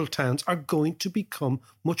and rural towns are going to become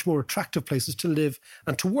much more attractive places to live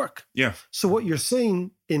and to work. Yeah. So what you're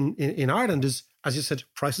saying in Ireland is, as you said,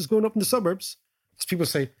 prices going up in the suburbs. As people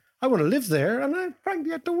say, I want to live there, and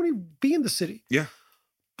frankly, I don't want to be in the city. Yeah.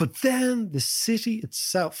 But then the city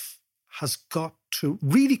itself has got to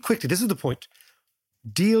really quickly, this is the point,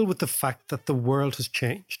 deal with the fact that the world has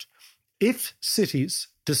changed. If cities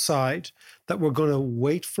decide that we're going to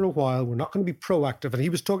wait for a while, we're not going to be proactive, and he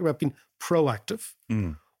was talking about being proactive,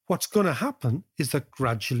 what's going to happen is that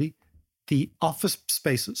gradually the office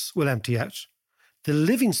spaces will empty out. The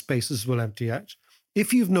living spaces will empty out.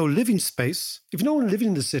 If you've no living space, if no one living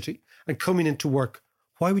in the city and coming into work,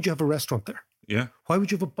 why would you have a restaurant there? Yeah. Why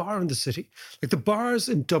would you have a bar in the city? Like the bars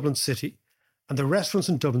in Dublin City and the restaurants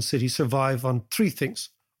in Dublin City survive on three things: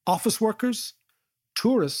 office workers,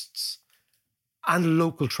 tourists, and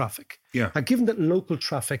local traffic. Yeah. Now, given that local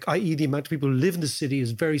traffic, i.e. the amount of people who live in the city,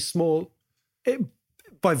 is very small,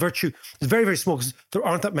 by virtue, it's very, very small because there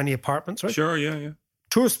aren't that many apartments, right? Sure, yeah.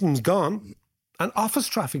 Tourism's gone and office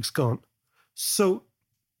traffic's gone. So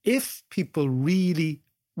if people really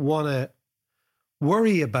want to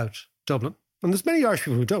worry about Dublin, and there's many Irish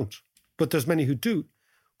people who don't, but there's many who do,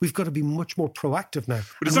 we've got to be much more proactive now.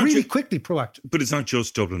 But it's and not really quickly proactive. But it's not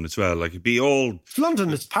just Dublin as well. Like it'd be all... It's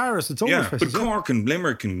London, it's Paris, it's all yeah, those places. but Cork and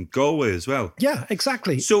Limerick and Galway as well. Yeah,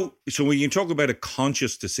 exactly. So when you talk about a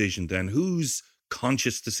conscious decision, then whose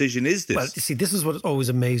conscious decision is this? Well, you see, this is what has always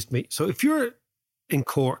amazed me. So if you're in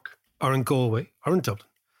Cork or in Galway or in Dublin,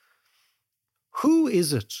 who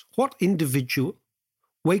is it, what individual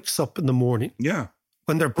wakes up in the morning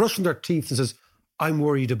when they're brushing their teeth and says, I'm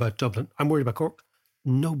worried about Dublin, I'm worried about Cork?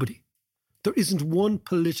 Nobody. There isn't one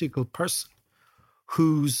political person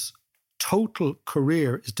whose total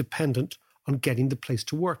career is dependent on getting the place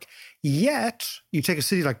to work. Yet, you take a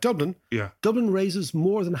city like Dublin, Dublin raises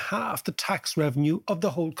more than half the tax revenue of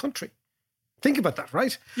the whole country. Think about that,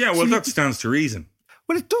 right? Yeah, well, that stands to reason.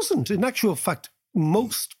 Well, it doesn't. In actual fact,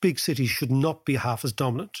 most big cities should not be half as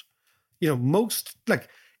dominant. You know,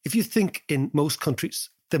 if you think in most countries,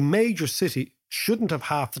 the major city shouldn't have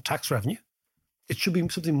half the tax revenue. It should be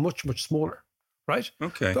something much, much smaller, right?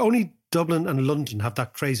 Okay. But only Dublin and London have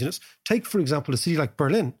that craziness. Take, for example, a city like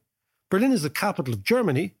Berlin. Berlin is the capital of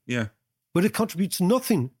Germany, but it contributes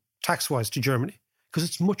nothing tax-wise to Germany because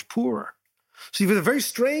it's much poorer. So you've got a very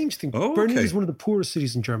strange thing. Berlin is one of the poorest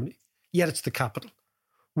cities in Germany, yet it's the capital.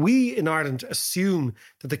 We in Ireland assume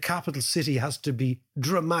that the capital city has to be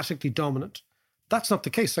dramatically dominant. That's not the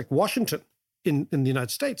case. Like Washington in the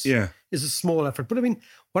United States is a small effort. But I mean,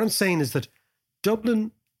 what I'm saying is that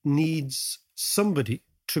Dublin needs somebody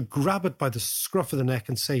to grab it by the scruff of the neck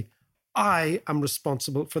and say, I am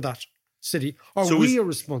responsible for that city, or we are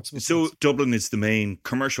responsible. So Dublin is the main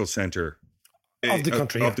commercial centre of the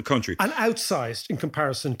country. Of the country. And outsized in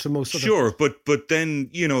comparison to most other. Sure, but then,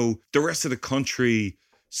 you know, the rest of the country,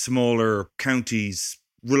 smaller counties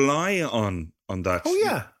rely on that. Oh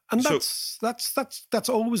yeah. And that's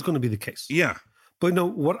always going to be the case. Yeah. But no,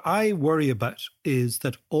 what I worry about is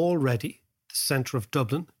that already the centre of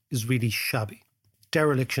Dublin is really shabby.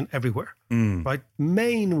 Dereliction everywhere, right?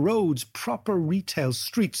 Main roads, proper retail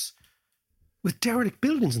streets with derelict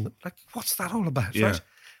buildings in them. Like, what's that all about, right?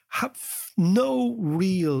 Have no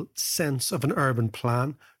real sense of an urban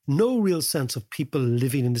plan, no real sense of people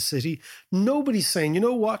living in the city. Nobody's saying, you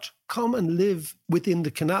know what, come and live within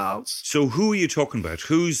the canals. So who are you talking about?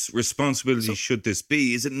 Whose responsibility should this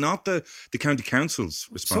be? Is it not the county council's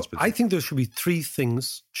responsibility? So I think there should be three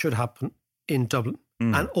things should happen in Dublin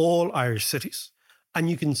and all Irish cities. And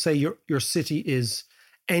you can say your city is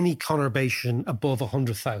any conurbation above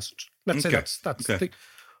 100,000. Let's say that's the thing.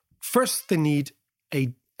 First,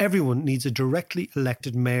 everyone needs a directly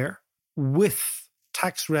elected mayor with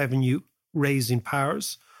tax revenue raising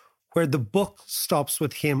powers where the buck stops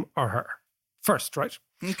with him or her. First, right?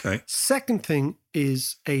 Okay. Second thing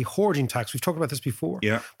is a hoarding tax. We've talked about this before.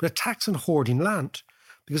 Yeah. But a tax on hoarding land,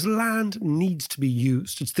 because land needs to be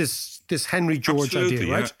used. It's this Henry George idea,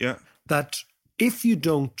 right? Yeah. That if you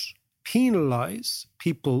don't penalise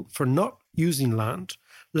people for not using land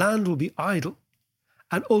will be idle.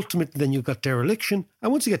 And ultimately, then you've got dereliction.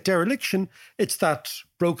 And once you get dereliction, it's that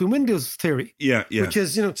broken windows theory. Yeah. Which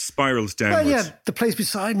is, spirals downwards. Well, the place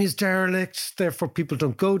beside me is derelict. Therefore, people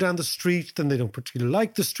don't go down the street. Then they don't particularly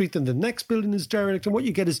like the street. Then the next building is derelict. And what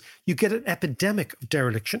you get is an epidemic of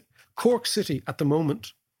dereliction. Cork City at the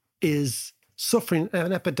moment is suffering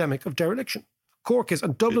an epidemic of dereliction. Cork is,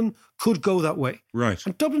 and Dublin could go that way. Right.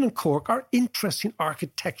 And Dublin and Cork are interesting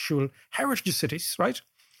architectural heritage cities, right?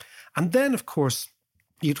 And then, of course,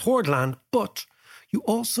 you'd hoard land, but you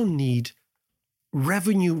also need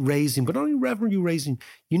revenue raising. But not only revenue raising,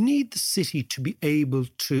 you need the city to be able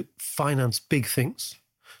to finance big things.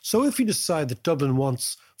 So if you decide that Dublin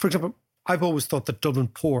wants, for example, I've always thought that Dublin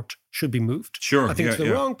Port should be moved. Sure. I think it's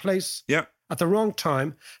the wrong place at the wrong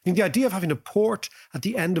time. I think the idea of having a port at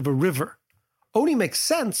the end of a river only makes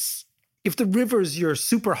sense if the river is your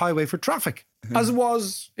super highway for traffic. as it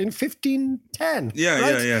was in 1510. Yeah,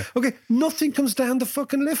 right? yeah. Okay, nothing comes down the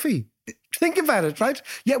fucking Liffey. Think about it, right?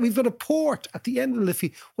 Yeah, we've got a port at the end of the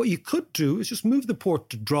Liffey. What you could do is just move the port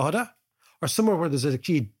to Drogheda or somewhere where there's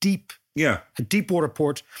actually a deep water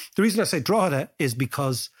port. The reason I say Drogheda is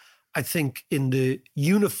because I think in the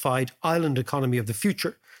unified island economy of the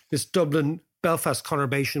future, this Dublin-Belfast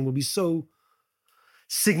conurbation will be so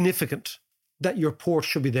significant that your port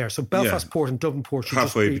should be there. So Belfast Port and Dublin Port should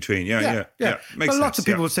halfway just be, between. Yeah. Makes But lots of sense,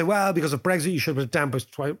 people would say, well, because of Brexit, you should have put it down by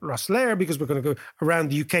Rosslare because we're going to go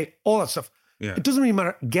around the UK, all that stuff. Yeah. It doesn't really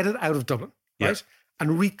matter. Get it out of Dublin, right?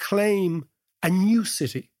 And reclaim a new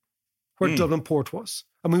city where Dublin Port was.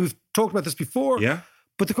 I mean, we've talked about this before. Yeah.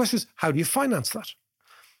 But the question is, how do you finance that?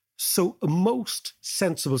 So most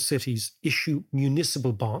sensible cities issue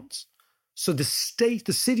municipal bonds. So the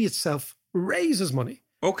city itself raises money.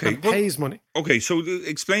 Okay. Pays money. Okay, so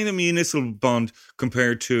explain a municipal bond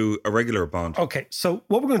compared to a regular bond. Okay, so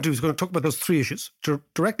what we're going to do is we're going to talk about those three issues.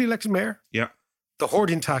 Directly elected mayor. Yeah. The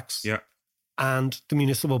hoarding tax. Yeah. And the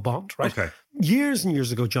municipal bond, right? Okay. Years and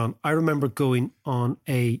years ago, John, I remember going on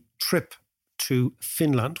a trip to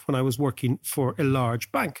Finland when I was working for a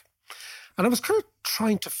large bank. And I was kind of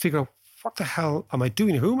trying to figure out what the hell am I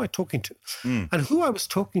doing? Who am I talking to? And who I was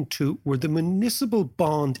talking to were the municipal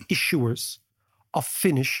bond issuers of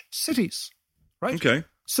Finnish cities, right? Okay.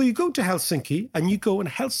 So you go to Helsinki and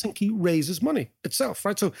Helsinki raises money itself,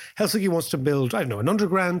 right? So Helsinki wants to build, an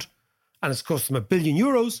underground and it's cost them €1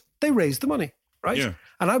 billion. They raise the money, right? Yeah.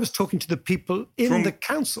 And I was talking to the people in the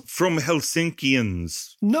council. From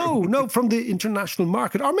Helsinkians? No, from the international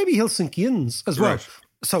market, or maybe Helsinkians as well. Right.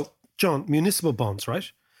 So, John, municipal bonds,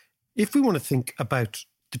 right? If we want to think about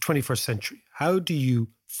the 21st century, how do you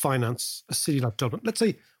finance a city like Dublin? Let's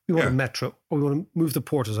say we want a metro or we want to move the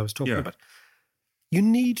port, as I was talking about. You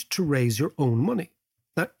need to raise your own money.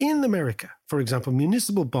 Now, in America, for example,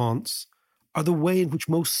 municipal bonds are the way in which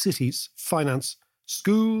most cities finance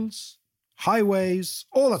schools, highways,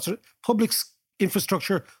 all that sort of public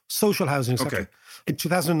infrastructure, social housing, etc. Okay. In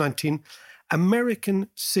 2019, American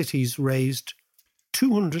cities raised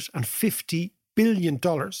 $250 billion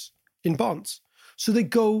in bonds. So they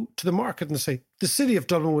go to the market and they say, the city of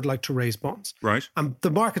Dublin would like to raise bonds. Right. And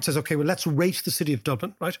the market says, okay, well, let's rate the city of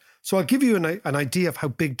Dublin, right? So I'll give you an idea of how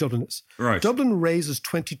big Dublin is. Right. Dublin raises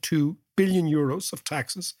 22 billion euros of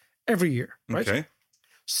taxes every year, right? Okay.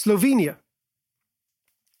 Slovenia,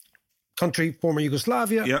 country, former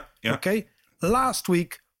Yugoslavia. Yeah. Okay. Last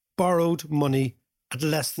week, borrowed money at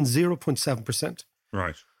less than 0.7%.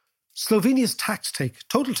 Right. Slovenia's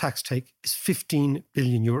total tax take is 15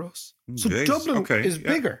 billion euros. So Jeez. Dublin is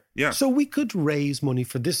bigger. Yeah. So we could raise money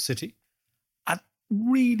for this city at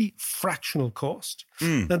really fractional cost.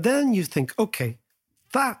 Now then you think, okay,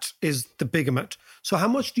 that is the big amount. So how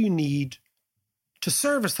much do you need to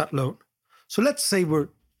service that loan? So let's say we're,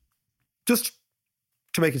 just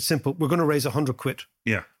to make it simple, we're going to raise 100 quid.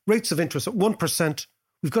 Yeah. Rates of interest at 1%.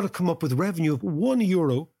 We've got to come up with revenue of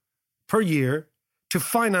 €1 per year to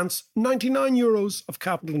finance 99 euros of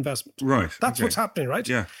capital investment. Right. That's what's happening, right?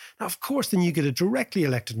 Yeah. Now, of course, then you get a directly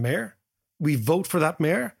elected mayor. We vote for that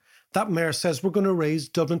mayor. That mayor says we're going to raise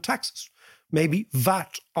Dublin taxes. Maybe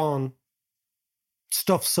VAT on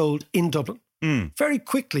stuff sold in Dublin. Very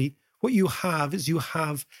quickly, what you have is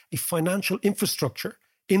a financial infrastructure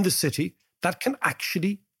in the city that can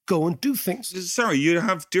actually go and do things. Sorry, you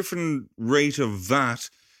have different rate of VAT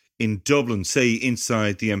in Dublin, say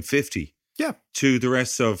inside the M50. Yeah. To the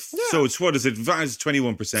rest of... Yeah. So it's, what is it? VAT is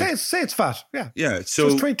 21%. Say it's VAT, yeah. Yeah. So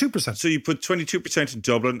it's 22%. So you put 22% in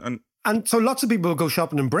Dublin and so lots of people will go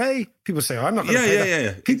shopping in Bray. People say, I'm not going to pay that.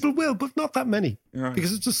 Yeah. People will, but not that many. Right.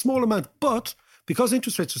 Because it's a small amount. But because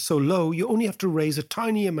interest rates are so low, you only have to raise a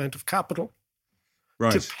tiny amount of capital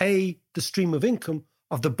to pay the stream of income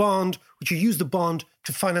of the bond, which you use the bond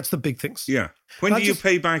to finance the big things. Yeah. When do you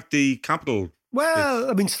pay back the capital? Well,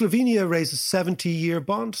 I mean, Slovenia raised a 70-year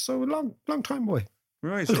bond, so a long time away.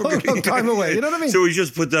 Right. A long time away, you know what I mean? So we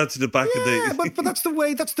just put that to the back of the... Yeah, but that's the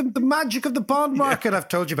way, that's the magic of the bond market I've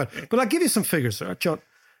told you about. But I'll give you some figures, right, John,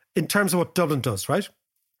 in terms of what Dublin does, right?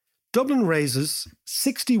 Dublin raises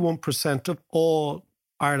 61% of all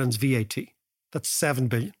Ireland's VAT. That's 7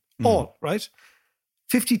 billion. All, right?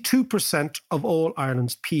 52% of all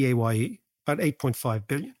Ireland's PAYE, about 8.5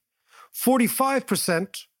 billion.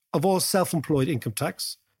 45% of all self-employed income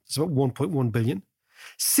tax, that's about 1.1 billion.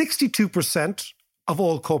 62% of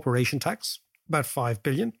all corporation tax, about 5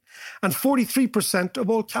 billion. And 43% of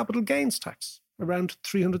all capital gains tax, around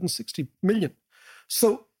 360 million.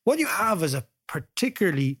 So what you have is a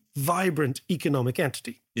particularly vibrant economic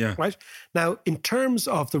entity. Yeah. Right? Now, in terms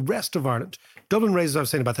of the rest of Ireland, Dublin raises, I was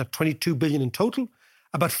saying about that, 22 billion in total.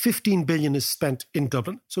 About 15 billion is spent in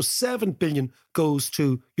Dublin. So 7 billion goes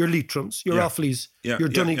to your Leitrim's, your Offaly's, your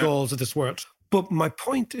Donegals of this world. But my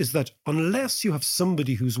point is that unless you have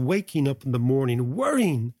somebody who's waking up in the morning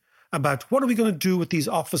worrying about what are we going to do with these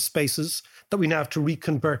office spaces that we now have to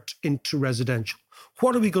reconvert into residential?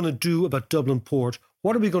 What are we going to do about Dublin Port?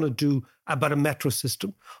 What are we going to do about a metro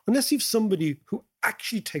system? Unless you have somebody who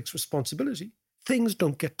actually takes responsibility, things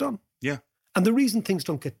don't get done. Yeah. And the reason things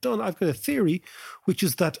don't get done, I've got a theory, which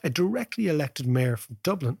is that a directly elected mayor from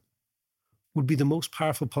Dublin would be the most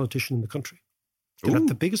powerful politician in the country. They'd have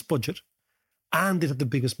the biggest budget and they'd have the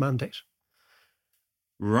biggest mandate.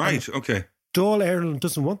 Right, okay. Dáil Ireland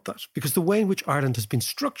doesn't want that because the way in which Ireland has been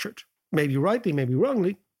structured, maybe rightly, maybe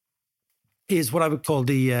wrongly, is what I would call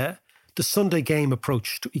the Sunday game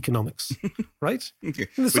approach to economics, right? Okay.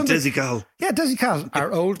 With Desi Cahill. Yeah, Desi Cahill,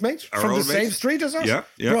 our old mate, from the same street as us.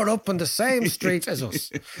 Yeah. Brought up on the same street as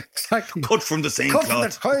us. Exactly. Cut from the same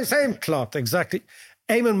cloth. From the same cloth, exactly.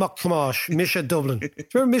 Eamon McCamash, Misha Dublin.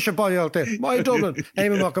 Remember Misha Boy out there? My Dublin,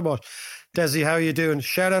 Eamon McCamash. Desi, how you doing?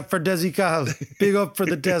 Shout out for Desi Cahill. Big up for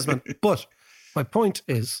the Desmond. But my point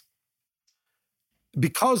is,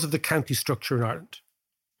 because of the county structure in Ireland,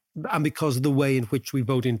 and because of the way in which we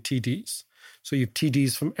vote in TDs, so you have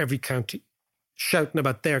TDs from every county shouting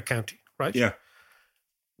about their county, right? Yeah.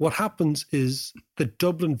 What happens is the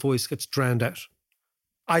Dublin voice gets drowned out,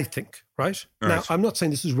 I think, right? Now, I'm not saying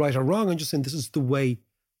this is right or wrong. I'm just saying this is the way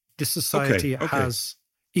this society has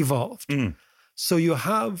evolved. Mm. So you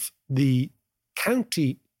have the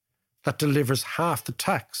county that delivers half the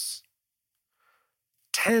tax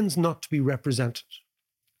tends not to be represented.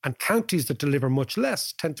 And counties that deliver much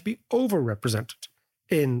less tend to be overrepresented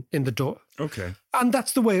in the Dáil. Okay. And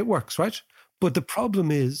that's the way it works, right? But the problem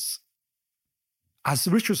is, as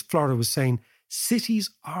Richard Florida was saying, cities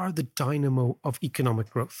are the dynamo of economic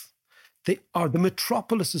growth. They are the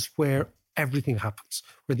metropolis, where everything happens,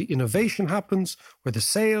 where the innovation happens, where the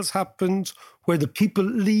sales happens, where the people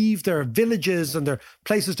leave their villages and their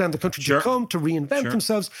places down the country to come to reinvent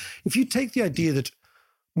themselves. If you take the idea that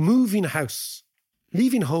moving house,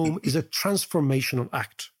 leaving home is a transformational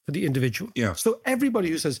act for the individual. Yeah. So everybody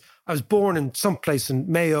who says, I was born in some place in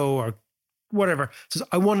Mayo or whatever, says,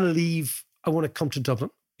 I want to leave, I want to come to Dublin.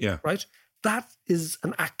 Yeah. Right? That is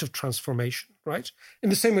an act of transformation, right? In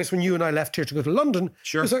the same way as when you and I left here to go to London,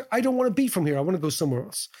 it's like, I don't want to be from here, I want to go somewhere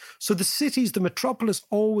else. So the cities, the metropolis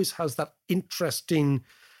always has that interesting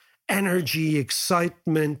energy,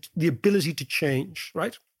 excitement, the ability to change,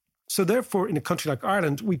 right? So therefore, in a country like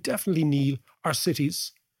Ireland, we definitely need our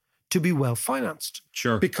cities to be well financed.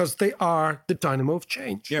 Sure. Because they are the dynamo of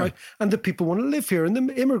change, right? And the people want to live here. And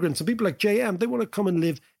the immigrants and people like JM, they want to come and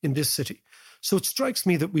live in this city. So it strikes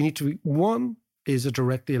me that we need to be, one is a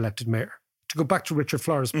directly elected mayor. To go back to Richard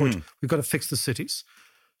Florida's point, we've got to fix the cities.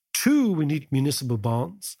 Two, we need municipal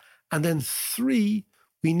bonds. And then three,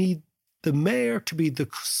 we need the mayor to be the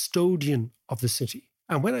custodian of the city.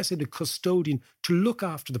 And when I say the custodian, to look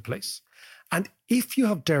after the place. And if you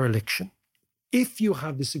have dereliction, if you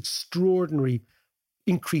have this extraordinary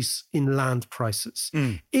increase in land prices,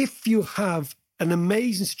 if you have an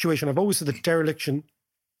amazing situation, I've always said that dereliction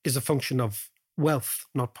is a function of wealth,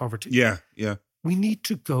 not poverty. Yeah, yeah. We need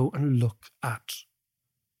to go and look at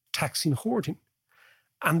taxing hoarding.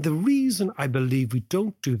 And the reason I believe we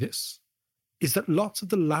don't do this is that lots of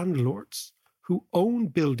the landlords who own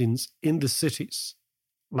buildings in the cities,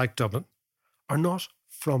 like Dublin, are not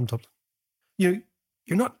from Dublin. You're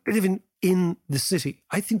not living in the city.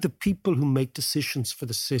 I think the people who make decisions for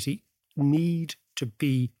the city need to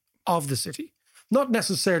be of the city. Not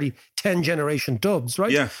necessarily 10-generation Dubs,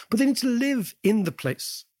 right? Yeah. But they need to live in the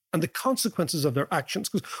place and the consequences of their actions.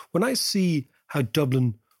 Because when I see how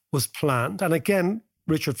Dublin was planned, and again,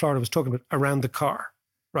 Richard Florida was talking about around the car,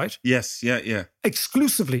 right? Yes, yeah.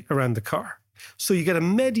 Exclusively around the car. So you get a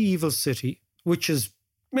medieval city, which is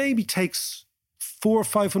maybe takes 400 or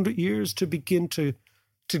 500 years to begin to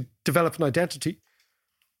develop an identity.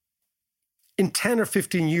 In 10 or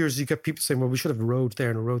 15 years, you get people saying, well, we should have a road there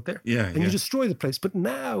and a road there. Yeah, and you destroy the place. But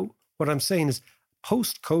now what I'm saying is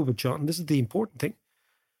post-COVID, John, and this is the important thing,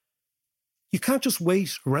 you can't just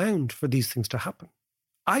wait around for these things to happen.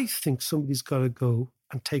 I think somebody's got to go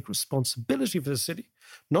and take responsibility for the city.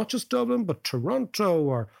 Not just Dublin, but Toronto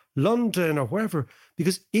or London or wherever.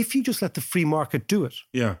 Because if you just let the free market do it,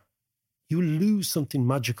 you lose something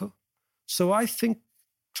magical. So I think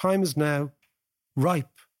time is now ripe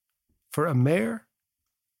for a mayor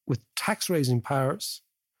with tax-raising powers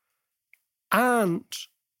and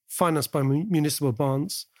financed by municipal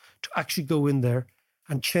bonds to actually go in there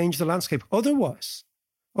and change the landscape. Otherwise,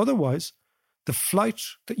 the flight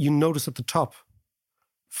that you notice at the top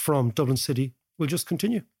from Dublin City will just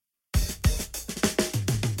continue.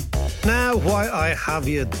 Now, why I have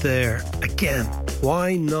you there again,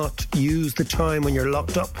 why not use the time when you're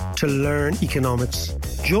locked up to learn economics?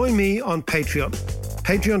 Join me on Patreon.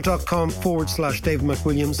 Patreon.com/David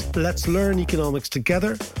McWilliams. Let's learn economics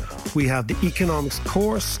together. We have the economics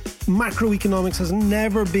course. Macroeconomics has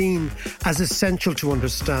never been as essential to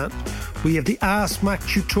understand. We have the Ask Mac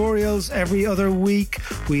tutorials every other week.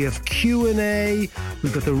 We have Q&A.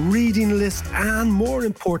 We've got the reading list. And more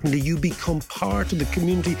importantly, you become part of the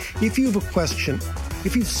community. If you have a question,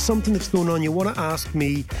 if you have something that's going on you want to ask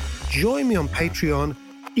me, join me on Patreon.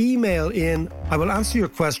 Email in. I will answer your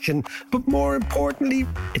question. But more importantly,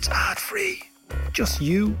 it's ad-free. Just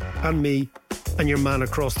you and me and your man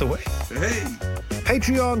across the way. Hey!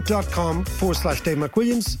 Patreon.com/Dave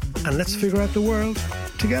McWilliams, and let's figure out the world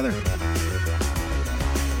together.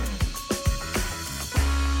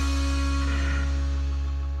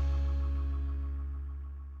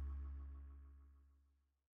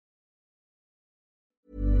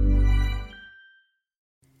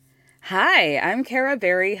 Hi, I'm Cara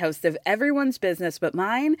Berry, host of Everyone's Business But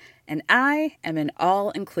Mine, and I am an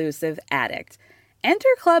all-inclusive addict. Enter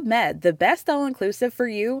Club Med, the best all-inclusive for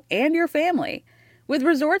you and your family. With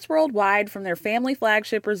resorts worldwide, from their family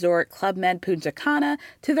flagship resort, Club Med Punta Cana,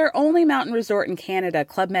 to their only mountain resort in Canada,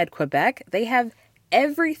 Club Med Quebec, they have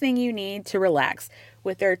everything you need to relax.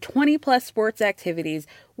 With their 20-plus sports activities,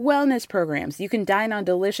 wellness programs, you can dine on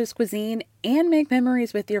delicious cuisine and make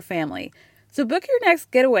memories with your family. So book your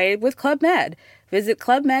next getaway with Club Med. Visit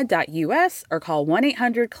clubmed.us or call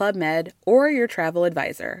 1-800-CLUB-MED or your travel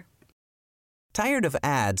advisor. Tired of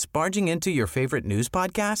ads barging into your favorite news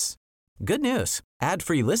podcasts? Good news.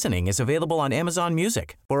 Ad-free listening is available on Amazon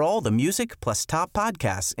Music for all the music plus top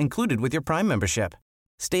podcasts included with your Prime membership.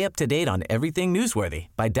 Stay up to date on everything newsworthy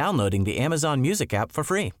by downloading the Amazon Music app for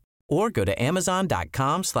free or go to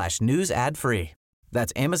amazon.com/news ad free.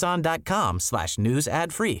 That's amazon.com/news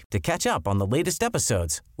ad free to catch up on the latest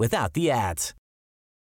episodes without the ads.